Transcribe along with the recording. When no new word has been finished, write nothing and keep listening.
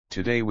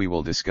Today we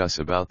will discuss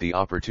about the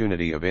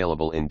opportunity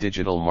available in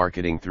digital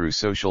marketing through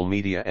social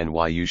media and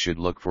why you should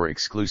look for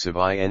exclusive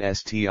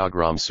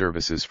Instagram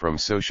services from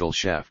Social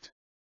Shaft.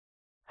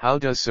 How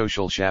does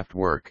Social Shaft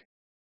work?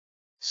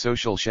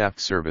 Social Shaft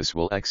service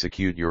will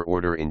execute your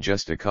order in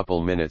just a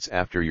couple minutes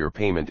after your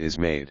payment is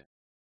made.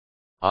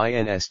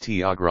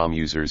 Instagram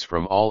users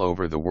from all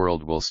over the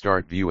world will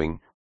start viewing,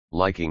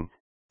 liking,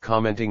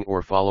 commenting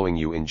or following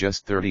you in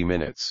just 30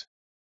 minutes.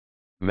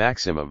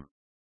 Maximum.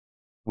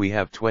 We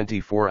have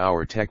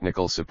 24-hour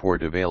technical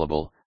support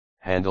available,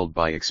 handled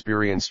by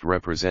experienced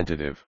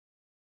representative.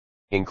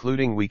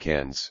 Including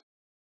weekends.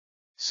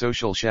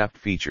 Social Shaft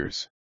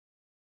features.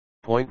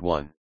 Point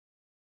 1.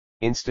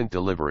 Instant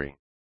delivery.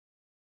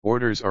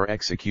 Orders are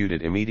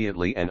executed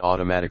immediately and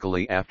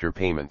automatically after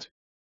payment.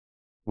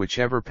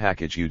 Whichever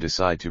package you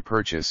decide to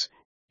purchase,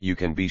 you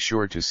can be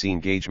sure to see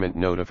engagement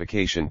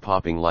notification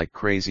popping like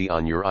crazy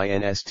on your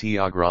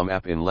Instagram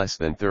app in less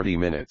than 30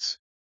 minutes.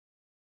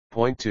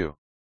 Point 2.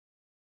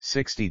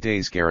 60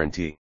 days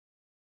guarantee.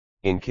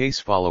 In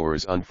case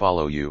followers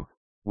unfollow you,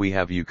 we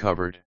have you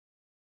covered.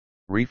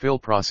 Refill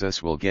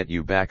process will get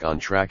you back on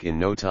track in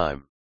no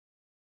time.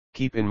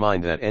 Keep in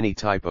mind that any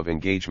type of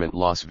engagement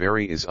loss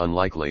is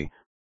unlikely,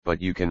 but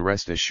you can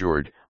rest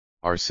assured,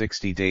 our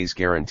 60 days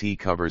guarantee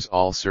covers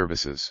all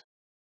services.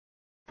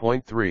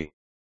 Point 3.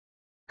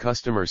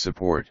 Customer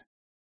support.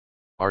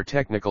 Our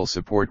technical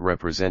support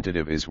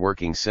representative is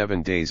working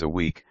 7 days a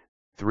week,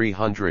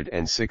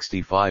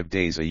 365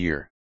 days a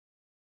year.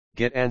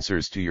 Get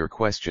answers to your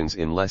questions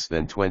in less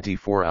than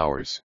 24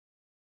 hours.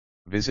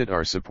 Visit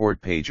our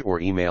support page or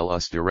email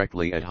us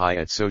directly at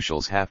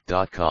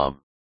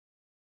hi@socialshaft.com.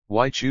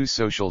 Why choose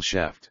Social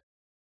Shaft?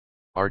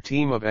 Our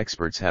team of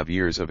experts have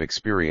years of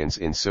experience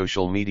in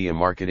social media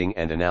marketing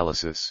and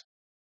analysis.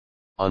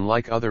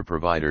 Unlike other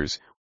providers,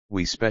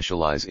 we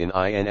specialize in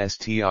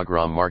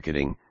Instagram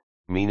marketing,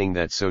 meaning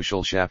that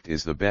Social Shaft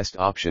is the best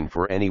option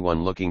for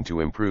anyone looking to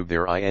improve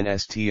their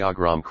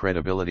Instagram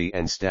credibility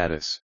and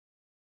status.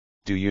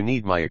 Do you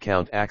need my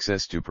account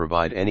access to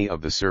provide any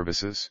of the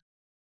services?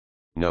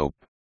 Nope.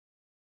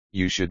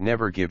 You should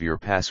never give your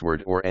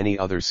password or any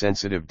other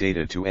sensitive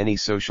data to any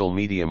social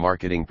media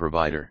marketing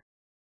provider.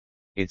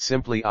 It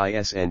simply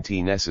isn't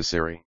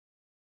necessary.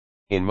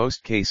 In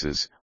most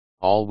cases,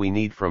 all we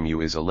need from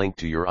you is a link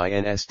to your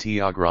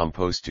Instagram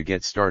post to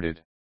get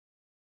started.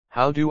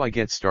 How do I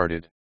get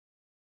started?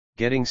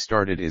 Getting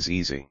started is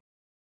easy.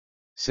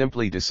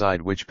 Simply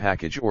decide which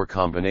package or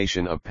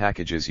combination of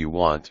packages you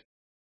want.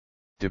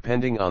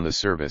 Depending on the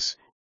service,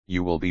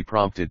 you will be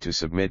prompted to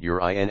submit your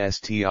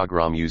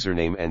Instagram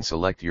username and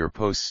select your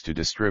posts to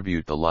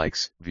distribute the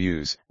likes,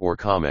 views, or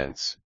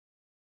comments.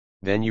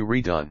 Then you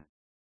redone.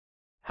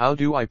 How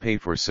do I pay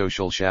for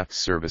Social Shaft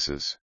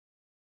services?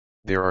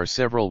 There are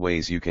several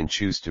ways you can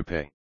choose to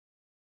pay.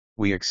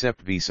 We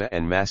accept Visa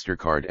and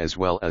MasterCard as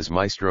well as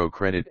Maestro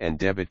credit and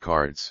debit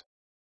cards.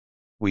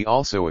 We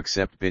also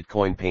accept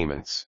Bitcoin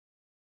payments.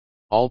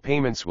 All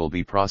payments will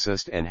be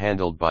processed and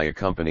handled by a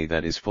company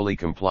that is fully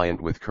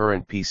compliant with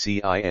current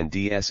PCI and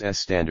DSS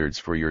standards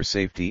for your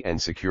safety and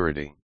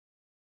security.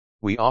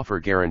 We offer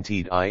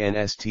guaranteed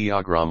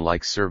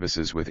Instagram-like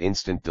services with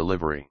instant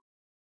delivery.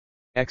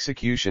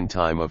 Execution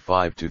time of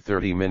 5 to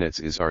 30 minutes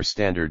is our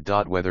standard.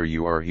 Whether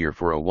you are here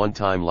for a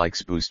one-time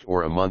likes boost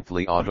or a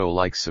monthly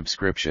auto-likes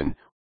subscription,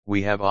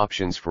 we have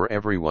options for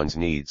everyone's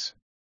needs.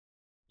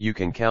 You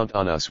can count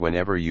on us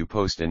whenever you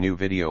post a new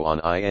video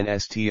on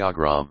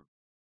Instagram.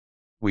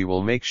 We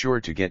will make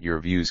sure to get your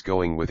views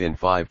going within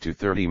 5 to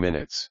 30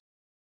 minutes.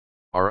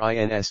 Our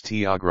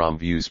Instagram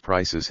views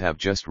prices have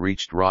just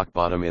reached rock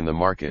bottom in the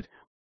market,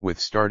 with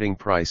starting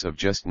price of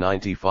just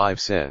 95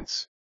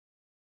 cents.